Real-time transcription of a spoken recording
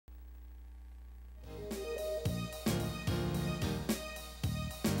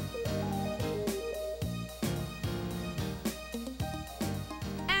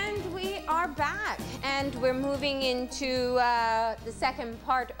back and we're moving into the second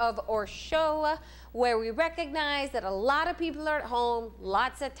part of our show where we recognize that a lot of people are at home,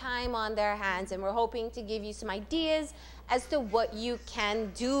 lots of time on their hands, and we're hoping to give you some ideas as to what you can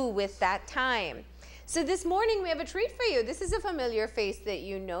do with that time. So this morning we have a treat for you. This is a familiar face that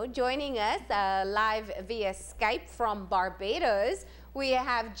you know. Joining us live via Skype from Barbados, we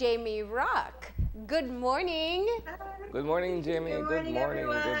have Jamie Rocke. Good morning. Good morning, Jamie. Good morning,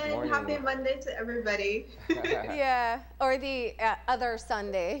 everyone. Good morning. Happy Monday to everybody. Yeah, or the other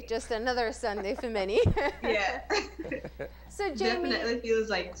Sunday, just another Sunday for many. Yeah. So Jamie, definitely feels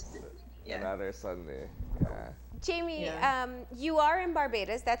like Another Sunday. Yeah. Jamie, Yeah. You are in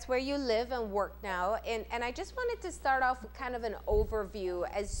Barbados. That's where you live and work now. And I just wanted to start off with kind of an overview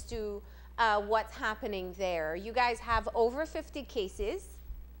as to what's happening there. You guys have over 50 cases.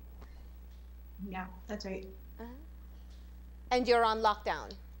 Yeah, that's right. And you're on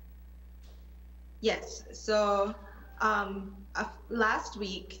lockdown. Yes. So last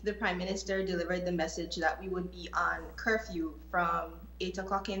week, the Prime Minister delivered the message that we would be on curfew from 8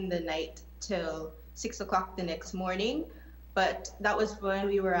 o'clock in the night till 6 o'clock the next morning. But that was when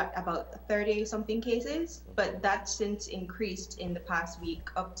we were at about 30 something cases. But that's since increased in the past week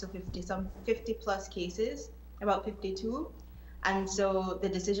up to 50 plus cases, about 52. And so the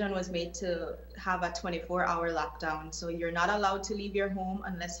decision was made to have a 24-hour lockdown. So you're not allowed to leave your home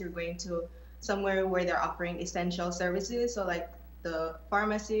unless you're going to somewhere where they're offering essential services. So like the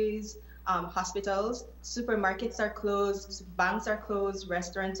pharmacies, hospitals, supermarkets are closed, banks are closed,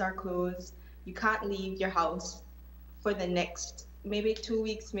 restaurants are closed. You can't leave your house for the next maybe 2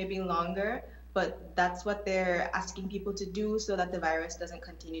 weeks, maybe longer. But that's what they're asking people to do so that the virus doesn't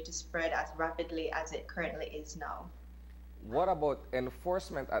continue to spread as rapidly as it currently is now. What about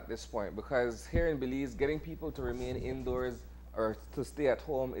enforcement at this point? Because here in Belize, getting people to remain indoors or to stay at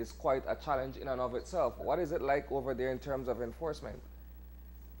home is quite a challenge in and of itself. What is it like over there in terms of enforcement?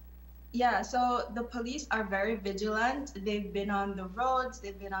 Yeah, so the police are very vigilant. They've been on the roads,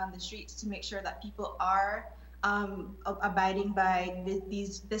 they've been on the streets to make sure that people are abiding by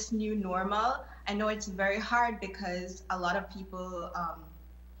this new normal. I know it's very hard because a lot of people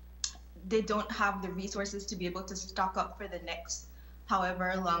they don't have the resources to be able to stock up for the next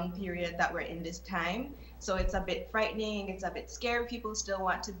however long period that we're in this time. So it's a bit frightening, it's a bit scary. People still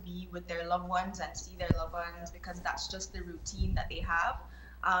want to be with their loved ones and see their loved ones because that's just the routine that they have.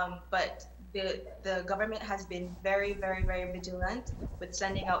 But the government has been very, very, very vigilant with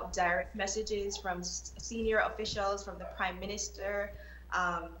sending out direct messages from senior officials, from the Prime Minister,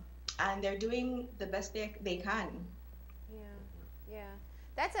 and they're doing the best they can. Yeah.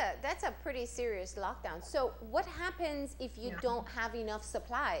 That's a pretty serious lockdown. So what happens if you don't have enough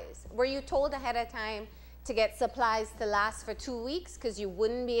supplies? Were you told ahead of time to get supplies to last for 2 weeks because you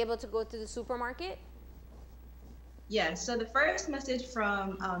wouldn't be able to go to the supermarket? Yeah, so the first message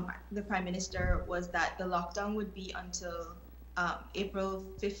from the Prime Minister was that the lockdown would be until April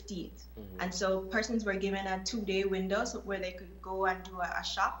 15th. And so persons were given a 2-day window where they could go and do a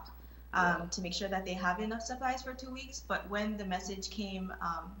shop to make sure that they have enough supplies for 2 weeks. But when the message came,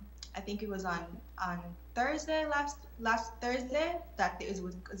 I think it was on Thursday, last Thursday, that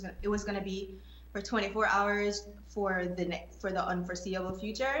it was going to be for 24 hours for the unforeseeable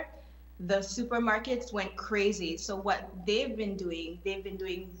future. The supermarkets went crazy. So what they've been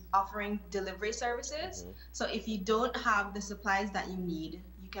doing offering delivery services. So if you don't have the supplies that you need,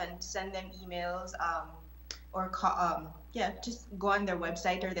 you can send them emails or call, just go on their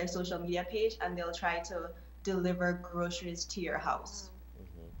website or their social media page and they'll try to deliver groceries to your house.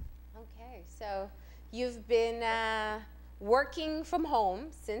 Okay, so you've been working from home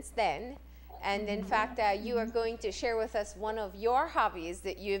since then. And in fact, you are going to share with us one of your hobbies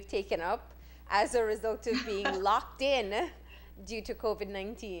that you've taken up as a result of being locked in due to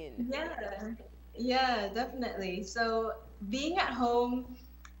COVID-19. Yeah, definitely. So being at home,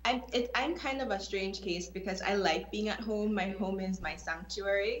 I'm kind of a strange case because I like being at home. My home is my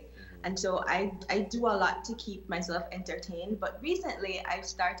sanctuary. And so I do a lot to keep myself entertained. But recently I've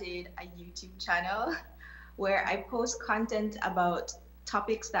started a YouTube channel where I post content about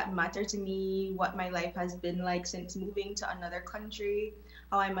topics that matter to me, what my life has been like since moving to another country,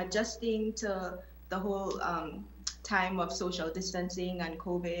 how I'm adjusting to the whole time of social distancing and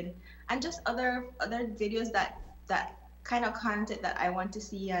COVID, and just other videos that kind of content that I want to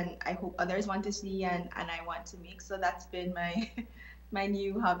see and I hope others want to see and I want to make. So that's been my my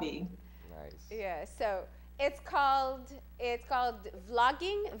new hobby. Nice. Yeah, so it's called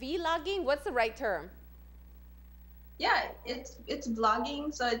vlogging. What's the right term? Yeah, it's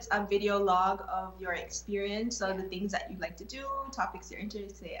vlogging, so it's a video log of your experience, so the things that you like to do, topics you're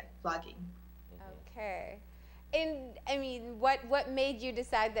interested in, vlogging. Okay. And I mean, what made you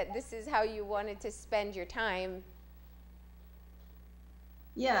decide that this is how you wanted to spend your time?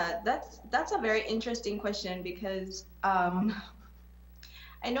 Yeah, that's a very interesting question because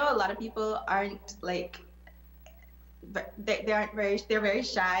I know a lot of people aren't like they aren't very they're very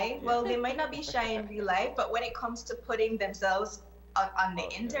shy. Yeah. Well, they might not be shy in real life, but when it comes to putting themselves on the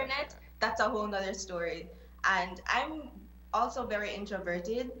Out there. internet, that's a whole nother story. And I'm also very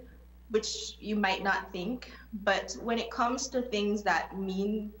introverted, which you might not think, but when it comes to things that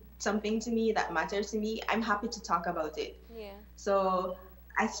mean something to me, that matters to me, I'm happy to talk about it. Yeah. So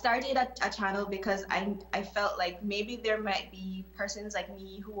I started a channel because I felt like maybe there might be persons like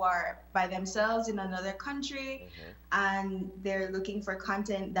me who are by themselves in another country Mm-hmm. and they're looking for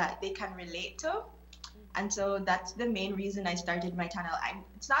content that they can relate to. And so that's the main reason I started my channel.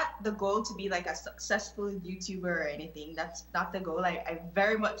 It's not the goal to be like a successful YouTuber or anything. That's not the goal. I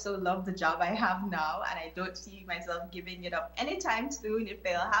very much so love the job I have now, and I don't see myself giving it up anytime soon if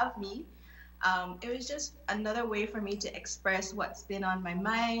they'll have me. It was just another way for me to express what's been on my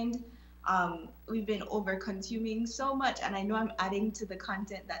mind. We've been over consuming so much, and I know I'm adding to the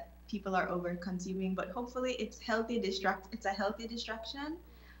content that people are over consuming, but hopefully it's a healthy distraction.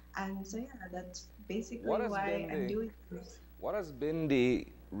 And so yeah, that's What basically has why been I'm the doing this. what has been the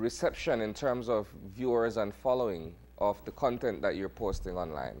reception in terms of viewers and following of the content that you're posting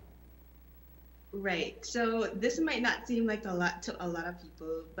online? Right. So this might not seem like a lot to a lot of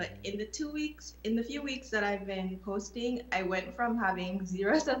people, but in the few weeks that I've been posting, I went from having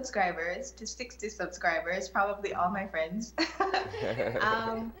 0 subscribers to 60 subscribers, probably all my friends.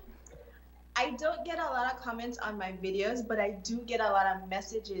 um, I don't get a lot of comments on my videos, but I do get a lot of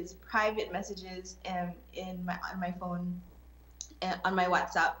messages, private messages, in my on my phone, on my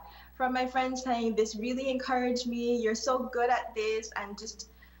WhatsApp, from my friends saying this really encouraged me. You're so good at this, and just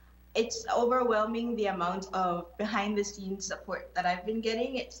it's overwhelming the amount of behind the scenes support that I've been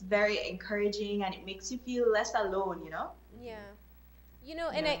getting. It's very encouraging, and it makes you feel less alone. You know? Yeah. You know,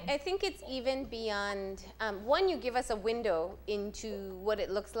 and Yeah. I think it's even beyond, one, you give us a window into what it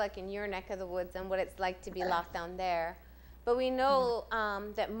looks like in your neck of the woods and what it's like to be locked down there. But we know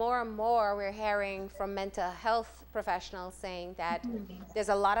that more and more we're hearing from mental health professionals saying that there's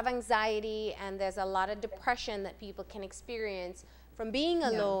a lot of anxiety and there's a lot of depression that people can experience from being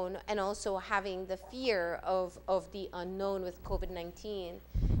Yeah. alone and also having the fear of the unknown with COVID-19.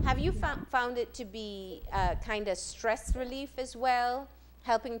 Have you found it to be kind of stress relief as well,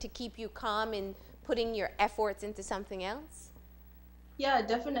 helping to keep you calm and putting your efforts into something else? Yeah,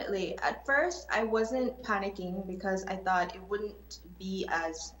 definitely. At first, I wasn't panicking because I thought it wouldn't be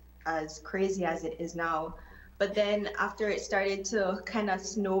as crazy as it is now. But then after it started to kind of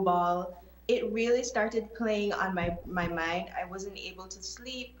snowball, it really started playing on my mind. I wasn't able to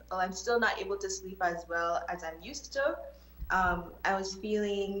sleep. Well, I'm still not able to sleep as well as I'm used to. I was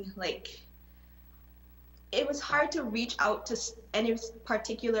feeling like it was hard to reach out to any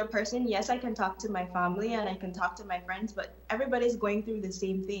particular person. Yes, I can talk to my family and I can talk to my friends, but everybody's going through the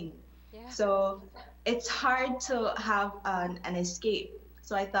same thing. Yeah. So it's hard to have an escape.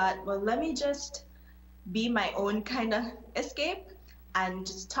 So I thought, well, let me just be my own kind of escape and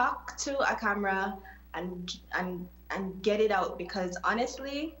just talk to a camera and get it out, because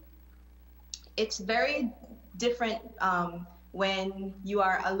honestly, it's very different when you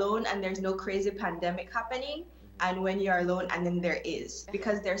are alone and there's no crazy pandemic happening, and when you're alone and then there is,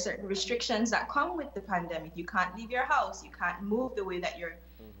 because there are certain restrictions that come with the pandemic. You can't leave your house, you can't move the way that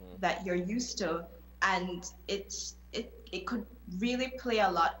you're used to, and it could really play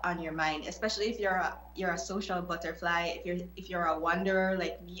a lot on your mind, especially if you're a social butterfly. If you're a wanderer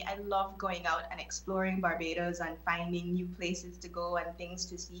like me, I love going out and exploring Barbados and finding new places to go and things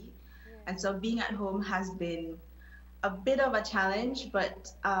to see. And so being at home has been a bit of a challenge,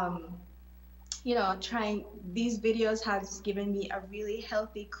 but trying these videos has given me a really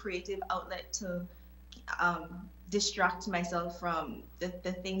healthy creative outlet to distract myself from the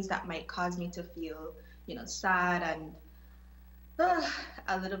things that might cause me to feel, sad and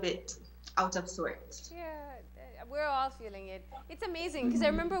a little bit out of sorts. Yeah, we're all feeling it. It's amazing because I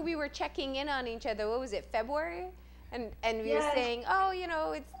remember we were checking in on each other. What was it, February? And we were Yes. saying, oh,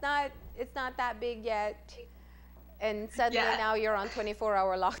 it's not that big yet. And suddenly Yeah. now you're on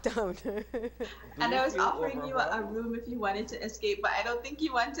 24-hour lockdown. And I was feel offering you a overwhelmed? room if you wanted to escape, but I don't think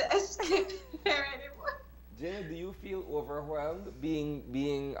you want to escape here anymore. Jenny, do you feel overwhelmed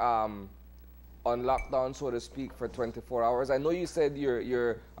being on lockdown, so to speak, for 24 hours? I know you said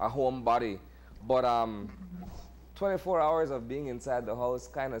you're a homebody, but 24 hours of being inside the house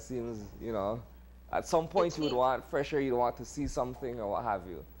kind of seems, at some point you would want fresh air, you'd want to see something or what have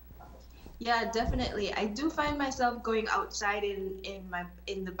you. Yeah, definitely. I do find myself going outside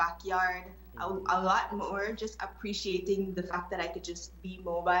in the backyard Mm-hmm. a lot more, just appreciating the fact that I could just be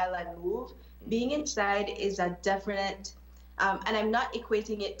mobile and move. Being Mm-hmm. inside is a definite, and I'm not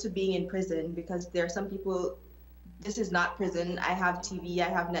equating it to being in prison because there are some people. This is not prison. I have Mm-hmm. TV, I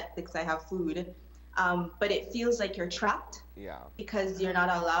have Netflix, I have food, but it feels like you're trapped Yeah. because you're not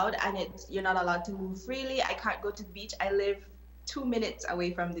allowed, and you're not allowed to move freely. I can't go to the beach. I live 2 minutes away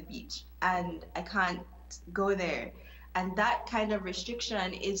from the beach and I can't go there. And that kind of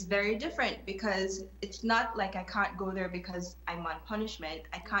restriction is very different because it's not like I can't go there because I'm on punishment.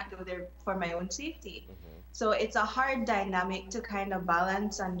 I can't go there for my own safety. Mm-hmm. So it's a hard dynamic to kind of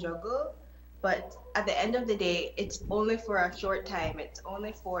balance and juggle. But at the end of the day, it's only for a short time. It's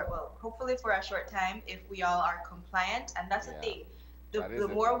only for, well, hopefully for a short time if we all are compliant. And that's the Yeah. thing. That The is the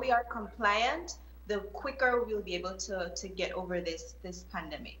more thing. we are compliant, the quicker we'll be able to get over this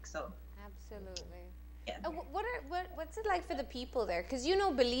pandemic. So Absolutely. yeah. What's it like for the people there? Because you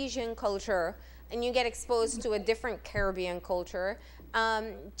know Belizean culture, and you get exposed to a different Caribbean culture.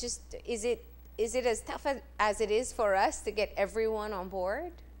 Just is it as tough as it is for us to get everyone on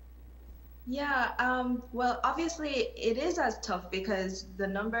board? Yeah, well, obviously it is as tough because the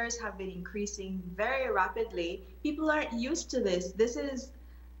numbers have been increasing very rapidly. People aren't used to this. This is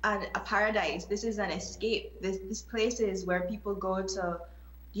a paradise. This is an escape. This place is where people go to,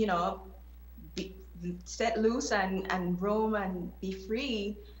 you know, be, set loose and roam and be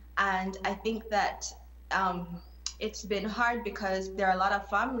free. And I think that um, it's been hard because there are a lot of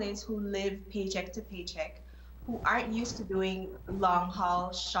families who live paycheck to paycheck, who aren't used to doing long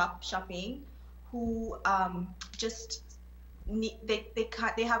haul shopping, who just they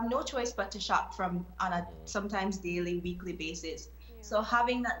can't, they have no choice but to shop from on a Mm-hmm. sometimes daily, weekly basis. Yeah. So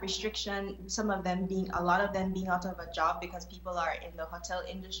having that restriction, a lot of them being out of a job because people are in the hotel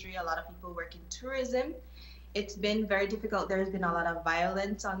industry, a lot of people work in tourism. It's been very difficult. There's been a lot of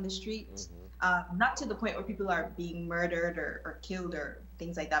violence on the streets, Mm-hmm. not to the point where people are being murdered or killed or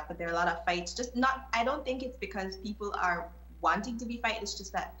things like that, but there are a lot of fights. Just not, I don't think it's because people are wanting to be fight. It's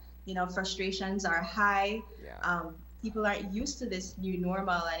just that, frustrations are high. Yeah. People aren't used to this new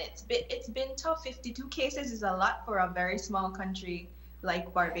normal, and it's been tough. 52 cases is a lot for a very small country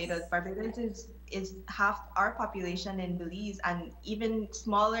like Barbados. Yes. Barbados is half our population in Belize, and even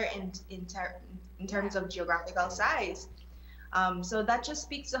smaller in Yeah. terms of geographical Mm-hmm. size. So that just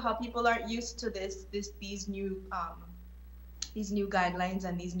speaks to how people aren't used to these new guidelines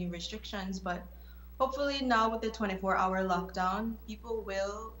and these new restrictions. But hopefully now with the 24-hour lockdown, people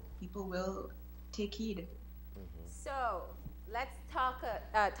will take heed. Mm-hmm. So let's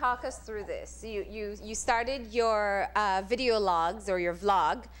talk us through this. You started your video logs or your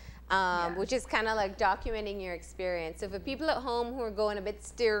vlog, Yeah. which is kind of like documenting your experience. So for people at home who are going a bit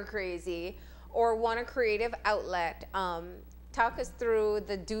stir crazy or want a creative outlet, talk us through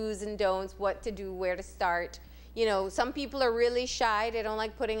the do's and don'ts, what to do, where to start. You know, some people are really shy; they don't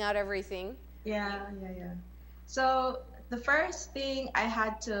like putting out everything. Yeah. So the first thing I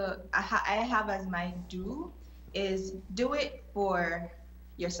have as my do is do it for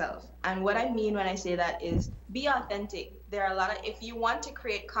yourself. And what I mean when I say that is be authentic. There are a lot of, if you want to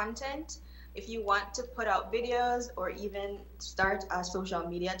create content, if you want to put out videos or even start a social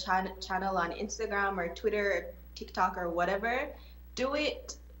media channel on Instagram or Twitter or TikTok or whatever, do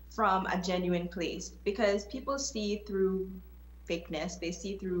it from a genuine place because people see through fakeness. They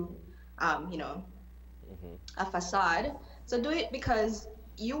see through um, you know, Mm-hmm. a facade. So do it because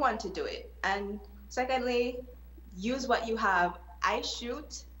you want to do it. And secondly, use what you have. I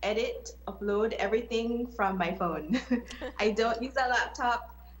shoot, edit, upload everything from my phone. I don't use a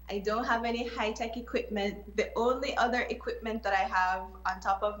laptop. I don't have any high-tech equipment. The only other equipment that I have on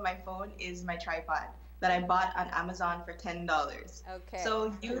top of my phone is my tripod that I bought on Amazon for $10. Okay.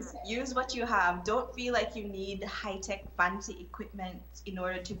 So use what you have. Don't feel like you need high-tech fancy equipment in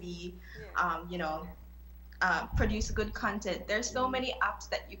order to be Yeah. produce good content. There's so Mm-hmm. many apps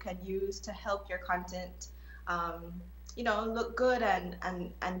that you can use to help your content, look good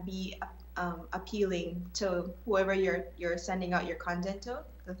and be appealing to whoever you're sending out your content to.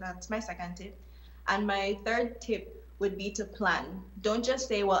 So that's my second tip. And my third tip would be to plan. Don't just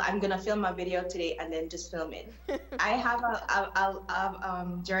say, "Well, I'm gonna film a video today," and then just film it. I have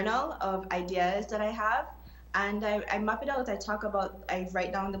a journal of ideas that I have, and I map it out. I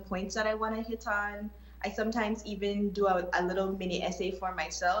write down the points that I want to hit on. I sometimes even do a little mini essay for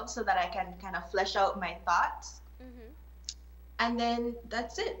myself so that I can kind of flesh out my thoughts. Mhm. And then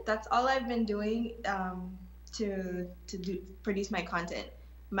that's it. That's all I've been doing to produce my content.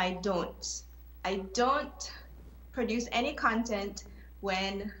 My don'ts. I don't produce any content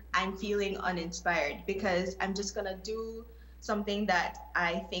when I'm feeling uninspired, because I'm just gonna do something that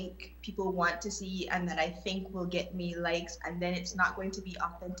I think people want to see and that I think will get me likes, and then it's not going to be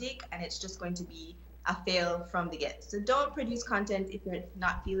authentic and it's just going to be a fail from the get. So don't produce content if you're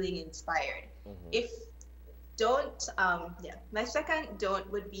not feeling inspired. If don't yeah, my second don't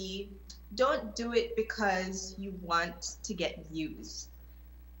would be, don't do it because you want to get views.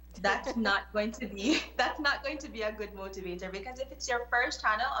 That's not going to be that's not going to be a good motivator, because if it's your first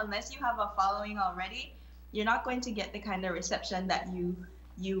channel, unless you have a following already, you're not going to get the kind of reception that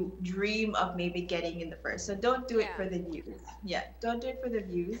you dream of maybe getting in the first. So don't do it for the views. Yeah, don't do it for the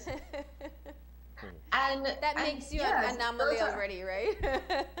views. And that makes you an anomaly already, right?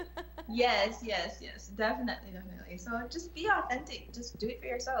 Yes, definitely, definitely. So just be authentic. Just do it for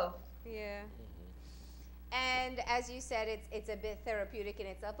yourself. Yeah. And as you said, it's a bit therapeutic in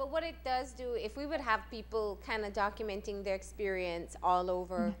itself. But what it does do, if we would have people kind of documenting their experience all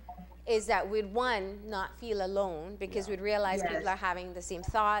over, is that we'd, one, not feel alone, because we'd realize people are having the same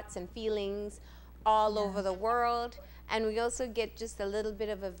thoughts and feelings all over the world. And we also get just a little bit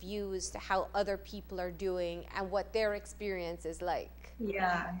of a view as to how other people are doing and what their experience is like.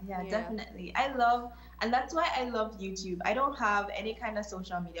 Yeah, definitely. And that's why I love YouTube. I don't have any kind of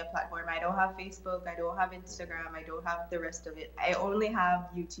social media platform. I don't have Facebook, I don't have Instagram, I don't have the rest of it. I only have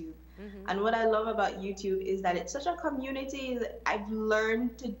YouTube. And what I love about YouTube is that it's such a community. I've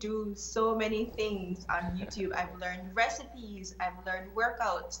learned to do so many things on YouTube. I've learned recipes, I've learned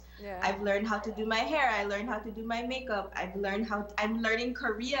workouts, I've learned how to do my hair, I learned how to do my makeup, I'm learning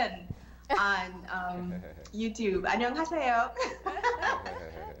Korean on YouTube. 안녕하세요.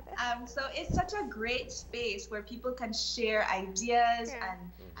 So it's such a great space where people can share ideas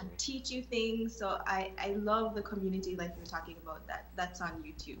and teach you things. So I love the community like you're talking about that's on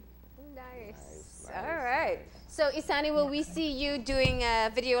YouTube. Nice. All right. So Isani, will we see you doing a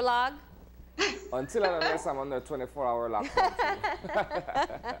video log? Until and unless I'm on the 24-hour lockdown.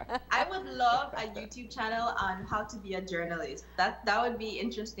 I would love a YouTube channel on how to be a journalist. That would be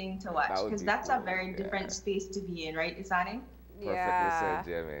interesting to watch, because that's a very different space to be in, right, Isani? Perfectly said,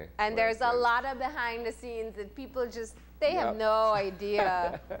 Jamie. And there's a lot of behind the scenes that people just, they have no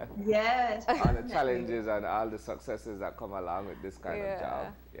idea. Yes. All the challenges and all the successes that come along with this kind of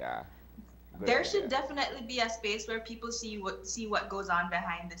job. Yeah. There should definitely be a space where people see what goes on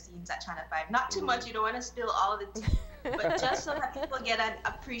behind the scenes at Channel 5. Not too much, you don't want to spill all the tea, but just so that people get an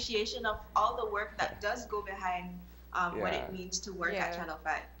appreciation of all the work that does go behind what it means to work at Channel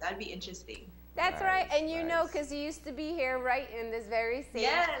 5. That'd be interesting. That's right, and you know, because you used to be here right in this very same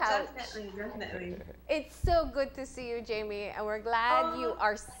couch. Definitely. It's so good to see you, Jamie, and we're glad you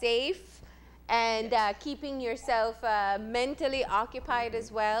are safe and keeping yourself mentally occupied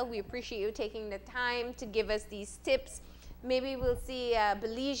as well. We appreciate you taking the time to give us these tips. Maybe we'll see a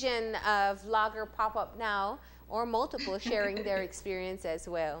Belizean vlogger pop up now, or multiple sharing their experience as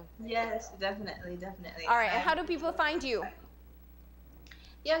well. Yes, definitely. All right, and how do people find you?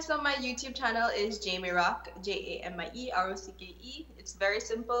 Yeah, so my YouTube channel is Jamie Rocke, JamieRocke. It's very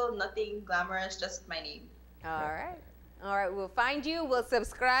simple, nothing glamorous, just my name. All right, we'll find you, we'll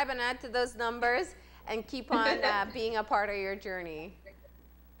subscribe and add to those numbers, and keep on being a part of your journey.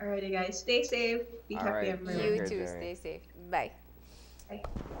 Alrighty, guys, stay safe, be happy, everyone. You too, stay safe. Bye. Bye.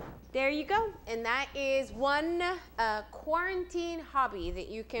 There you go. And that is one quarantine hobby that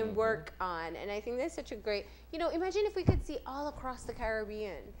you can work on. And I think that's such a great, you know, imagine if we could see all across the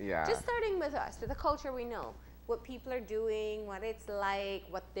Caribbean. Yeah. Just starting with us, with the culture we know, what people are doing, what it's like,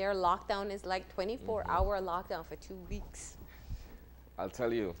 what their lockdown is like, 24-hour lockdown for 2 weeks. I'll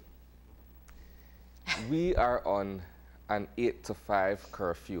tell you, we are on an 8 to 5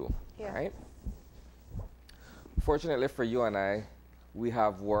 curfew, right? Fortunately for you and I, we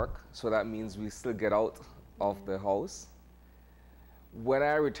have work, so that means we still get out of the house. When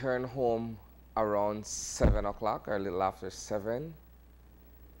I return home around 7 o'clock or a little after 7,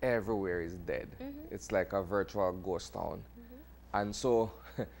 everywhere is dead. It's like a virtual ghost town. And so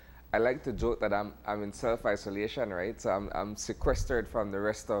I like to joke that I'm in self-isolation, right? So I'm sequestered from the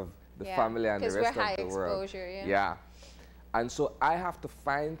rest of the family and the rest of the world. Exposure, yeah. And so I have to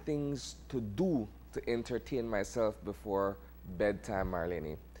find things to do to entertain myself before bedtime,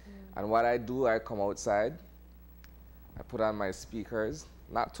 Marlene. And what I do, I come outside, I put on my speakers,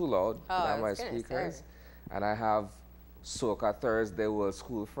 not too loud, put on my speakers, and I have Soca Thursday, World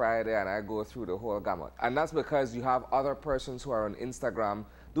School Friday, and I go through the whole gamut. And that's because you have other persons who are on Instagram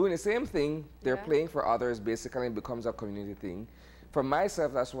doing the same thing. They're playing for others, basically. It becomes a community thing. For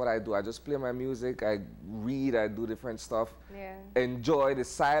myself, that's what I do. I just play my music, I read, I do different stuff, enjoy the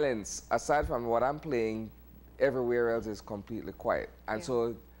silence. Aside from what I'm playing, everywhere else is completely quiet. And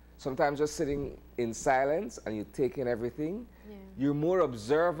so sometimes just sitting in silence and you take in everything, you're more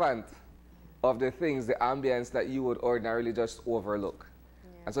observant of the things, the ambience that you would ordinarily just overlook.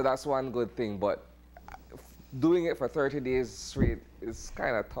 And so that's one good thing, but doing it for 30 days straight is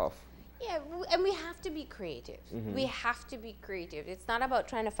kind of tough. Yeah, and we have to be creative. We have to be creative. It's not about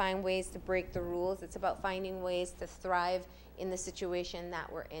trying to find ways to break the rules. It's about finding ways to thrive in the situation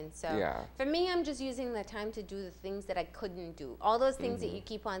that we're in. So for me, I'm just using the time to do the things that I couldn't do. All those things that you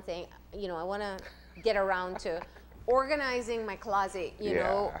keep on saying, you know, I want to get around to organizing my closet, you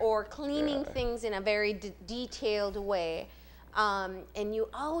know, or cleaning things in a very detailed way. And you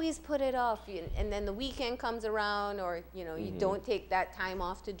always put it off, and then the weekend comes around, or you know, you don't take that time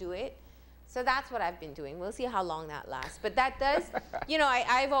off to do it. So that's what I've been doing. We'll see how long that lasts. But that does, you know,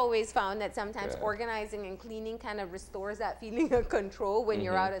 I've always found that sometimes organizing and cleaning kind of restores that feeling of control when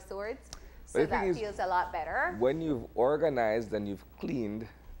you're out of sorts. So that feels a lot better. When you've organized and you've cleaned,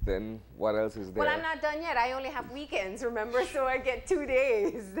 then what else is there? Well, I'm not done yet. I only have weekends, remember? So I get 2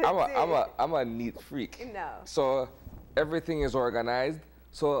 days. I'm a neat freak. No. So everything is organized.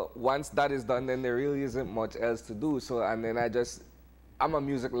 So once that is done, then there really isn't much else to do. So, and then I'm a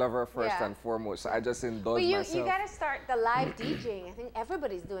music lover first and foremost. So I just indulge myself. You got to start the live DJing. I think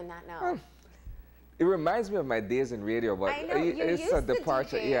everybody's doing that now. It reminds me of my days in radio, but I know, it's a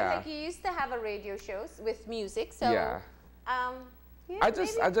departure. Like you used to have a radio show with music. So I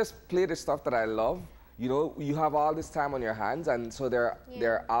just play the stuff that I love. You know, you have all this time on your hands, and so there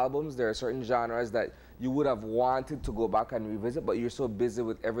are albums, there are certain genres that you would have wanted to go back and revisit, but you're so busy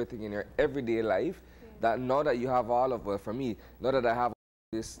with everything in your everyday life that now that you have all of, well, for me, now that I have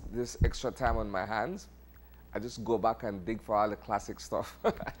this extra time on my hands, I just go back and dig for all the classic stuff.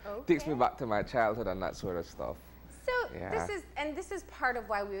 Takes me back to my childhood and that sort of stuff. So this is part of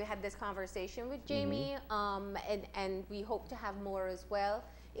why we had this conversation with Jamie, and we hope to have more as well.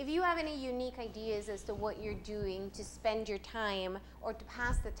 If you have any unique ideas as to what you're doing to spend your time or to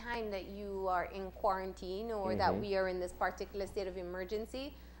pass the time that you are in quarantine or that we are in this particular state of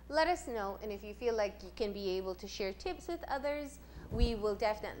emergency, let us know. And if you feel like you can be able to share tips with others, we will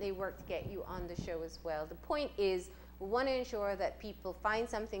definitely work to get you on the show as well. The point is, we want to ensure that people find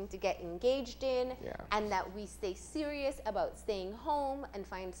something to get engaged in and that we stay serious about staying home and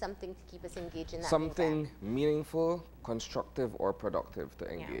find something to keep us engaged in that. Something meaningful, constructive, or productive to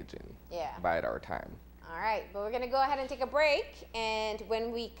engage in by our time. All right, but we're going to go ahead and take a break. And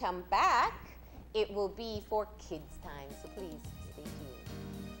when we come back, it will be for kids time. So please